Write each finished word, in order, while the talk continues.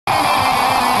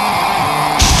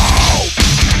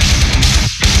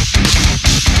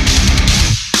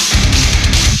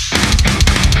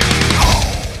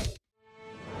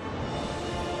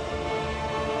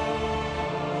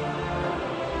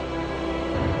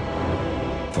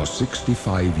For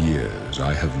 65 years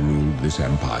I have ruled this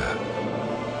empire.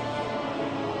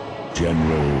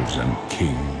 Generals and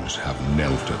kings have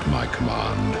knelt at my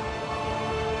command.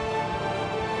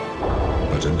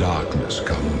 But a darkness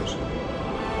comes.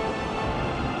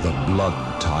 The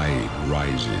blood tide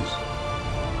rises.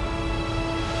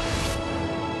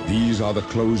 These are the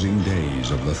closing days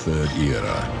of the Third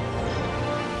Era,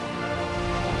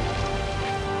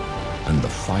 and the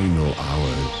final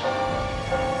hours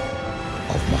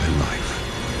of my life.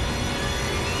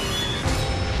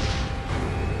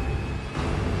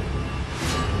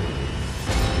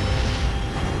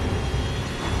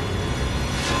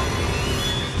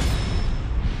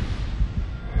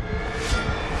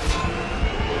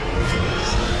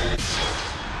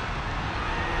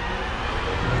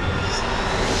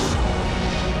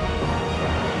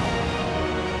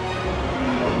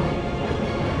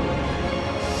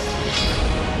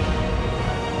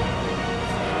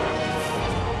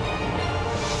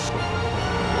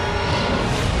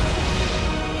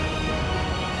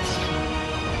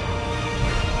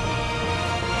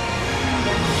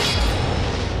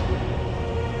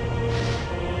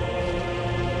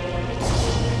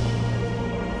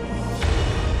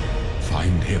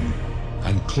 Find him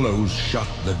and close shut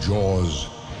the jaws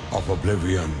of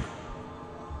Oblivion.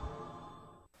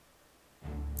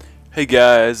 Hey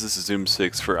guys, this is ZooM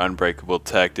for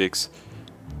UnbreakableTactics.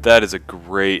 That is a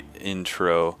great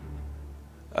intro.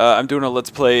 I'm doing a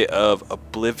Let's Play of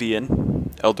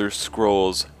Oblivion, Elder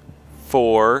Scrolls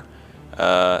 4.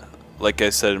 Like I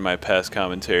said in my past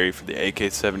commentary for the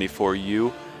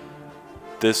AK-74U,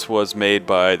 this was made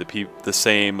by the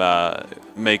same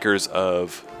makers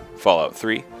of Fallout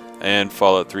 3 and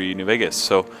Fallout 3 New Vegas.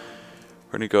 So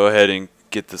we're going to go ahead and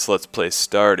get this Let's Play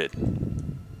started.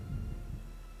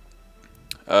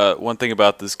 One thing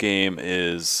about this game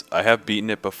is I have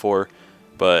beaten it before,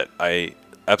 but I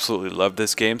absolutely love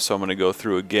this game, so I'm going to go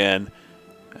through again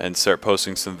and start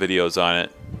posting some videos on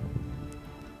it.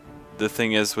 The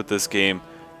thing is with this game,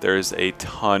 there's a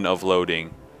ton of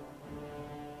loading.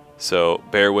 So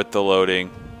bear with the loading.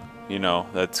 You know,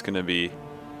 that's going to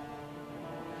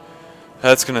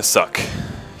suck,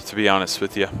 to be honest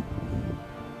with you.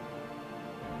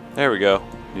 There we go.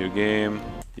 New game.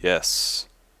 Yes.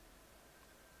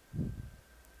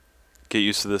 Get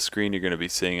used to this screen. You're going to be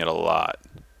seeing it a lot.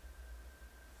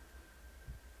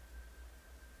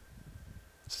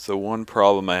 So one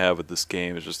problem I have with this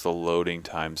game is just the loading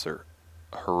times are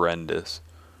horrendous.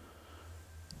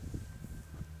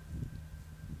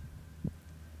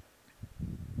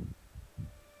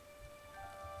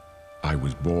 I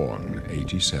was born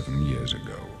 87 years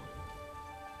ago.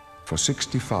 For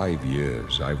 65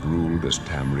 years I've ruled as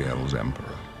Tamriel's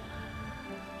emperor.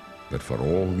 But for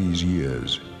all these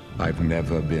years, I've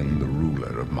never been the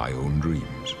ruler of my own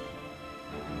dreams.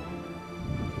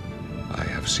 I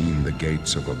have seen the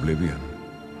gates of Oblivion,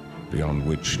 beyond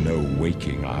which no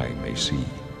waking eye may see.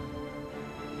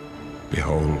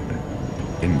 Behold,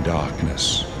 in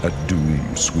darkness, a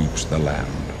doom sweeps the land.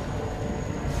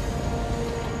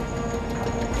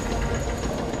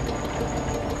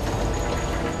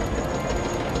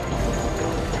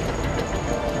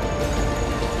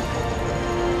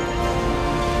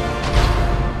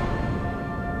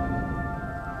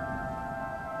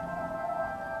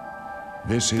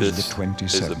 This is the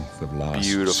 27th of last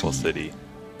beautiful seed, city.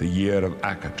 The year of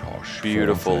Akatosh.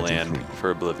 Beautiful land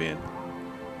for Oblivion.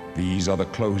 These are the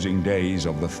closing days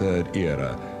of the Third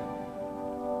Era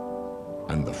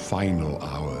and the final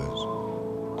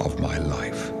hours of my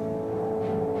life.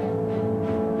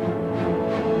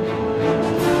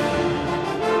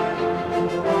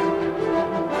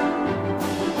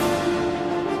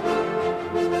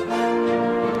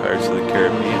 Pirates of the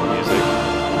Caribbean music.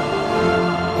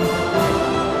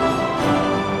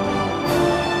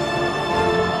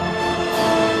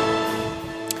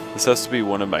 This has to be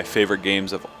one of my favorite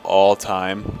games of all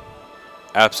time.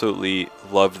 Absolutely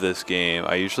love this game.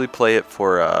 I usually play it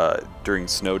for during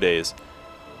snow days,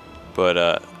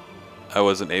 but I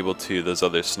wasn't able to those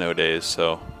other snow days,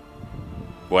 so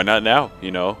why not now, you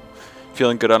know?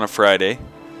 Feeling good on a Friday,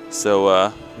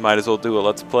 so might as well do a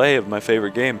Let's Play of my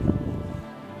favorite game.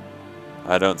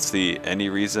 I don't see any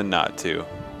reason not to.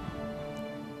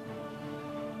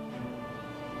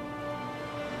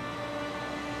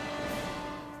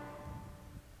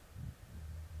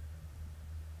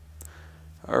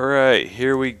 Alright,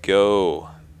 here we go.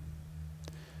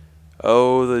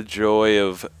 Oh, the joy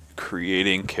of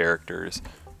creating characters.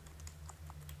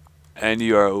 And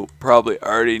you probably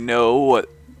already know what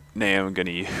name I'm going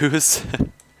to use.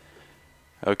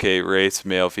 Okay, race,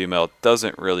 male, female,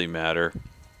 doesn't really matter.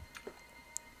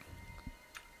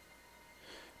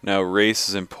 Now, race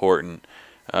is important.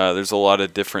 There's a lot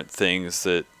of different things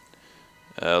that,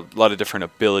 a lot of different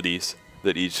abilities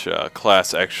that each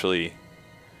class actually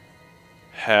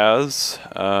has.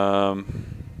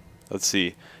 Let's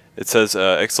see. It says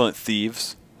excellent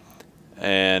thieves,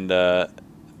 and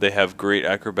they have great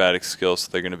acrobatic skills,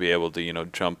 so they're going to be able to, you know,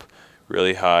 jump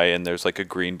really high. And there's like a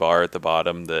green bar at the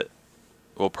bottom that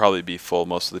will probably be full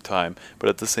most of the time, but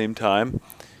at the same time,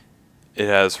 it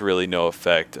has really no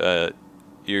effect.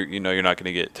 You're not going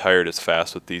to get tired as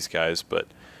fast with these guys. But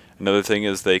another thing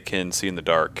is they can see in the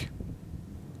dark.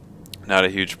 Not a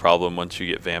huge problem once you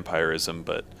get vampirism,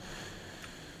 but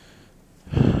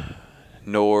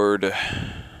Nord,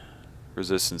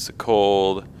 resistance to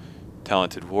cold,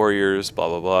 talented warriors, blah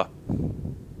blah blah.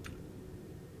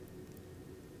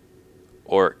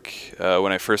 Orc.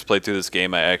 When I first played through this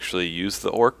game, I actually used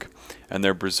the Orc, and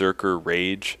their Berserker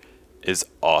Rage is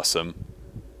awesome.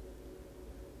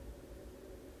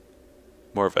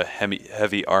 More of a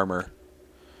heavy armor.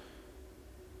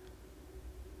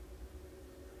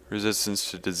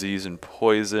 Resistance to disease and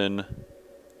poison.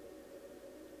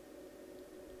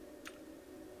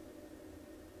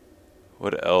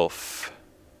 What elf?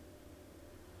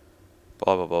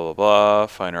 Blah blah blah blah blah.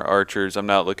 Finer archers. I'm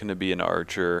not looking to be an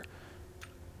archer.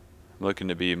 I'm looking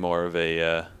to be more of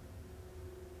a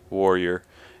warrior.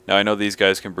 Now I know these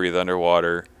guys can breathe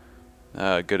underwater.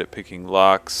 Good at picking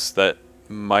locks. That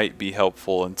might be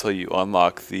helpful until you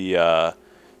unlock the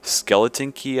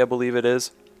skeleton key, I believe it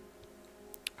is,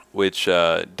 which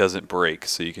doesn't break,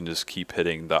 so you can just keep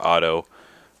hitting the auto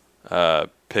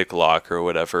pick lock or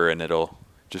whatever, and it'll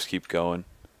just keep going.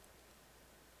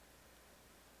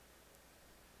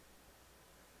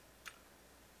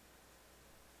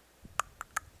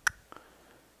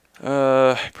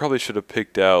 I probably should have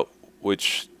picked out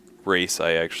which race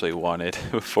I actually wanted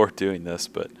before doing this,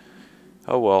 but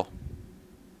oh well.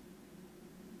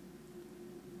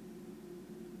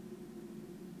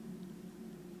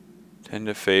 Tend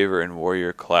to favor in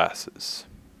warrior classes.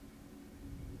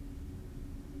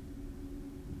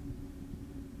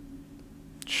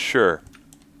 Sure.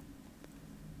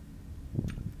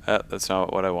 That's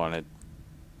not what I wanted.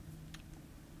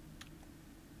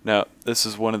 Now, this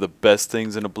is one of the best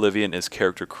things in Oblivion is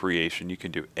character creation. You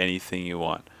can do anything you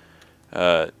want.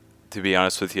 To be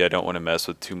honest with you, I don't want to mess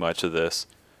with too much of this.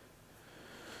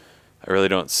 I really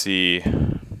don't see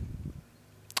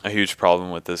a huge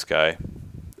problem with this guy.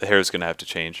 The hair is going to have to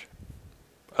change.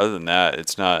 Other than that,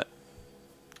 it's not,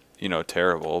 you know,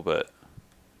 terrible, but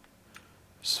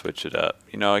switch it up.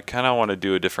 You know, I kind of want to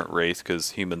do a different race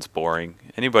because human's boring.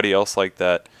 Anybody else like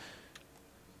that?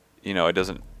 You know, it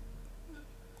doesn't...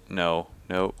 No,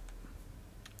 nope.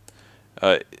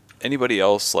 Anybody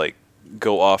else, like,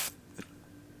 go off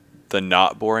the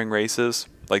not boring races?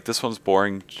 Like, this one's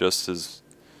boring just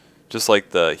like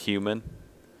the human.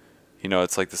 You know,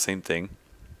 it's like the same thing.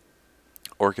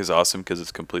 Orc is awesome because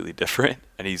it's completely different,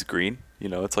 and he's green. You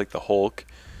know, it's like the Hulk.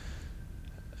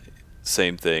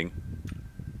 Same thing.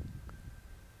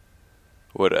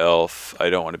 What elf?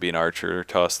 I don't want to be an archer.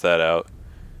 Toss that out.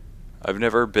 I've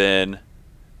never been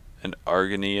an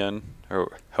Arganian,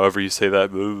 or however you say that.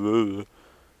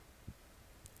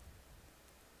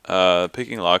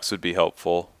 Picking locks would be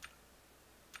helpful.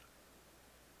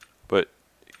 But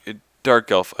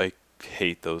Dark Elf, I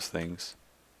hate those things.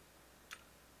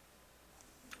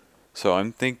 So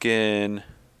I'm thinking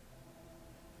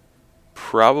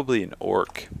probably an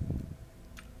orc.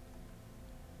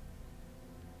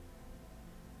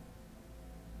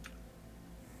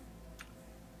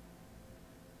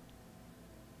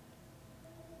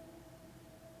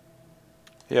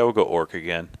 Yeah, we'll go orc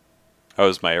again. That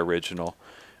was my original.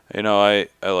 You know, I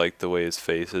like the way his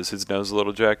face is. His nose is a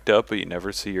little jacked up, but you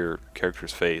never see your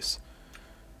character's face.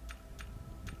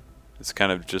 It's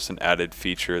kind of just an added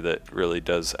feature that really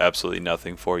does absolutely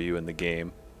nothing for you in the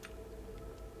game.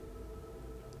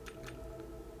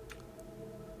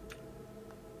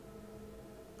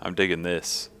 I'm digging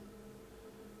this.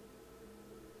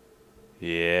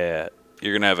 Yeah,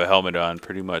 you're gonna have a helmet on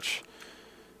pretty much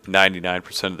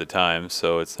 99% of the time,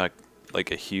 so it's not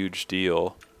like a huge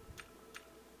deal.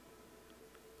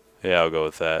 Yeah, I'll go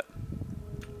with that.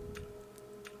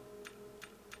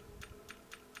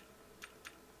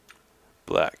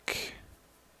 Black.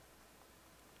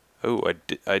 Oh,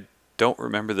 I don't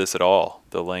remember this at all.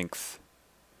 The length.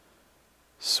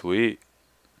 Sweet.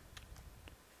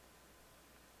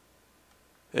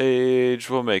 Age,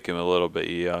 we'll make him a little bit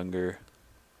younger.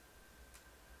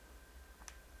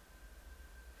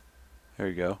 There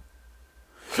you go.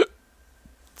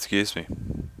 Excuse me.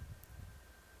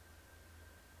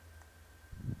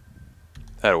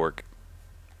 That'll work.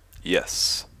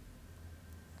 Yes.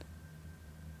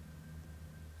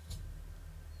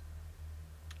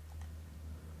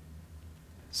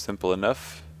 Simple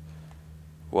enough.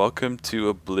 Welcome to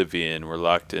Oblivion. We're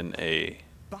locked in a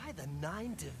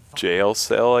jail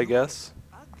cell, I guess.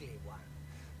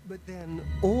 But then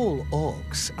all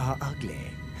orcs are ugly.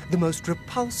 The most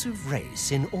repulsive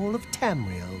race in all of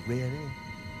Tamriel, really.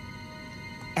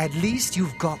 At least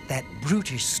you've got that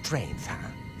brutish strength, huh?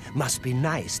 Must be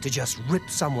nice to just rip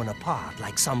someone apart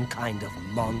like some kind of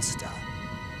monster.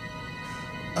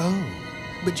 Oh,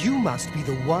 but you must be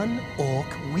the one orc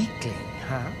weakling,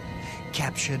 huh?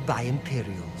 Captured by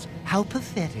Imperials. How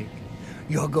pathetic.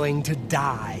 You're going to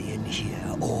die in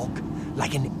here, orc,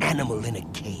 like an animal in a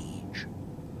cage.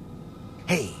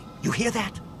 Hey, you hear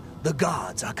that? The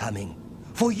guards are coming.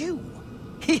 For you.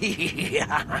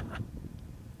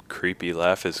 Creepy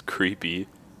laugh is creepy.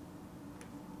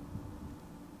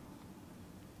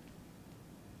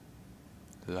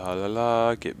 La la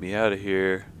la, get me out of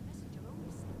here.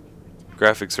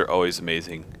 Graphics are always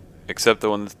amazing. Except the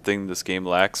one thing this game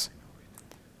lacks.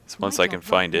 Is once I can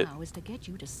find it.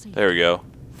 There we go.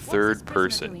 Third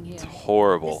person. It's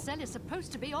horrible. Look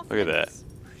at that.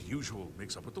 Usual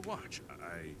makes up with the watch.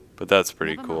 But that's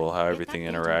pretty cool how everything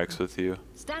interacts with you.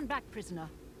 Stand back, prisoner.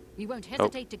 We won't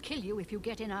hesitate to kill you if you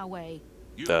get in our way.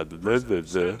 Stand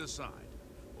aside.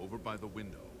 Over by the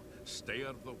window. Stay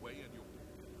out of the way and you.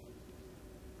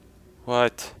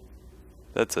 What?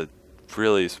 That's a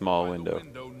really small window.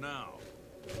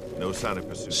 No sign of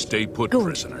pursuit. Stay put, Good.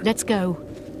 prisoner. Let's go.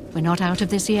 We're not out of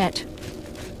this yet.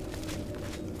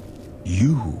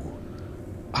 You.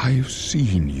 I've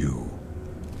seen you.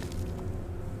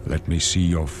 Let me see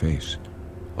your face.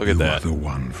 Look at that. You are the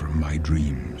one from my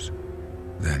dreams.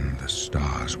 Then the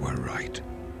stars were right.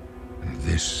 And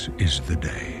this is the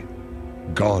day.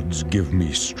 Gods give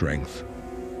me strength.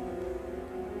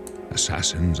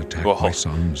 Assassins attack Whoa, my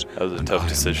sons, that was a and tough I am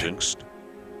decision. next.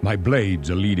 My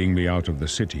blades are leading me out of the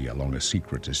city along a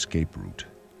secret escape route.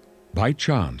 By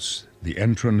chance, the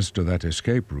entrance to that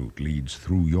escape route leads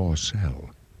through your cell.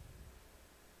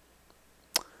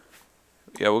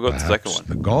 Yeah, we'll go with the second one.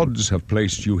 The gods have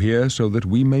placed you here so that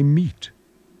we may meet.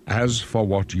 As for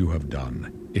what you have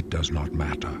done, it does not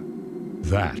matter.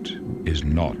 That is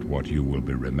not what you will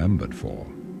be remembered for.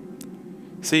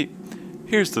 See,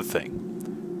 here's the thing.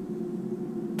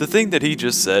 The thing that he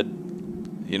just said,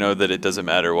 you know, that it doesn't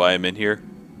matter why I'm in here,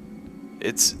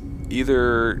 it's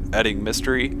either adding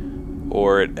mystery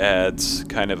or it adds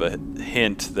kind of a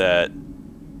hint that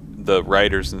the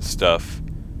writers and stuff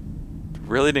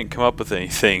really didn't come up with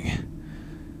anything.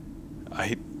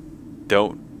 I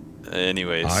don't.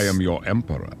 Anyways. I am your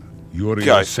emperor.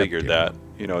 Yeah, I figured that.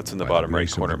 You know, it's in the bottom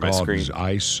right corner of my screen.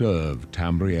 I serve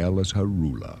Tamriel as her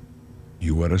ruler.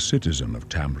 You are a citizen of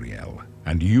Tamriel,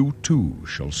 and you too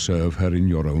shall serve her in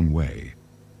your own way.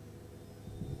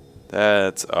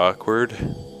 That's awkward.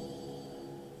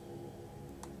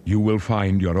 You will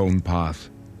find your own path.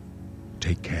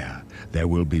 Take care. There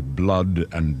will be blood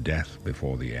and death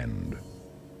before the end.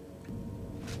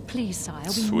 Please, sire,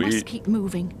 we Sweet. must keep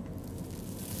moving.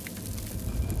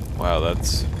 Wow,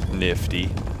 that's nifty.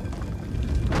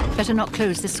 Better not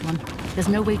close this one. There's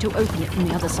no way to open it from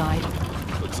the other side.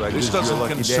 Looks like This doesn't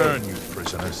concern you,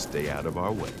 prisoner. Stay out of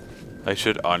our way. I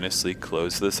should honestly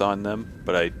close this on them,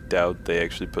 but I doubt they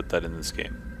actually put that in this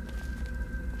game.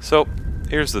 So,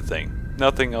 here's the thing.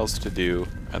 Nothing else to do,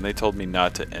 and they told me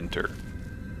not to enter.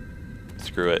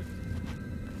 Screw it.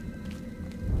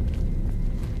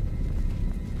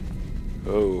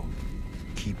 Oh.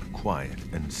 Keep quiet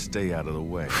and stay out of the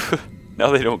way.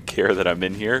 Now they don't care that I'm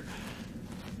in here.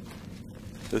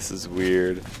 This is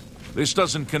weird. This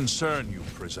doesn't concern you,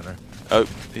 prisoner. Oh,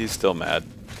 he's still mad.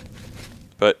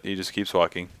 But he just keeps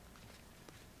walking.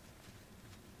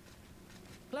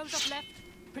 Close up left.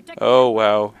 Protect Oh,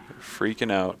 wow.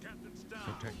 Freaking out.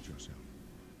 Protect yourself.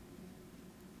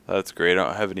 That's great. I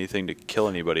don't have anything to kill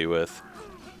anybody with.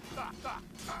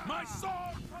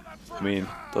 I mean,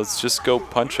 let's just go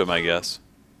punch him, I guess.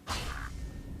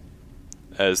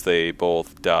 As they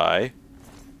both die.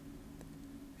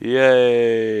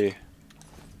 Yay!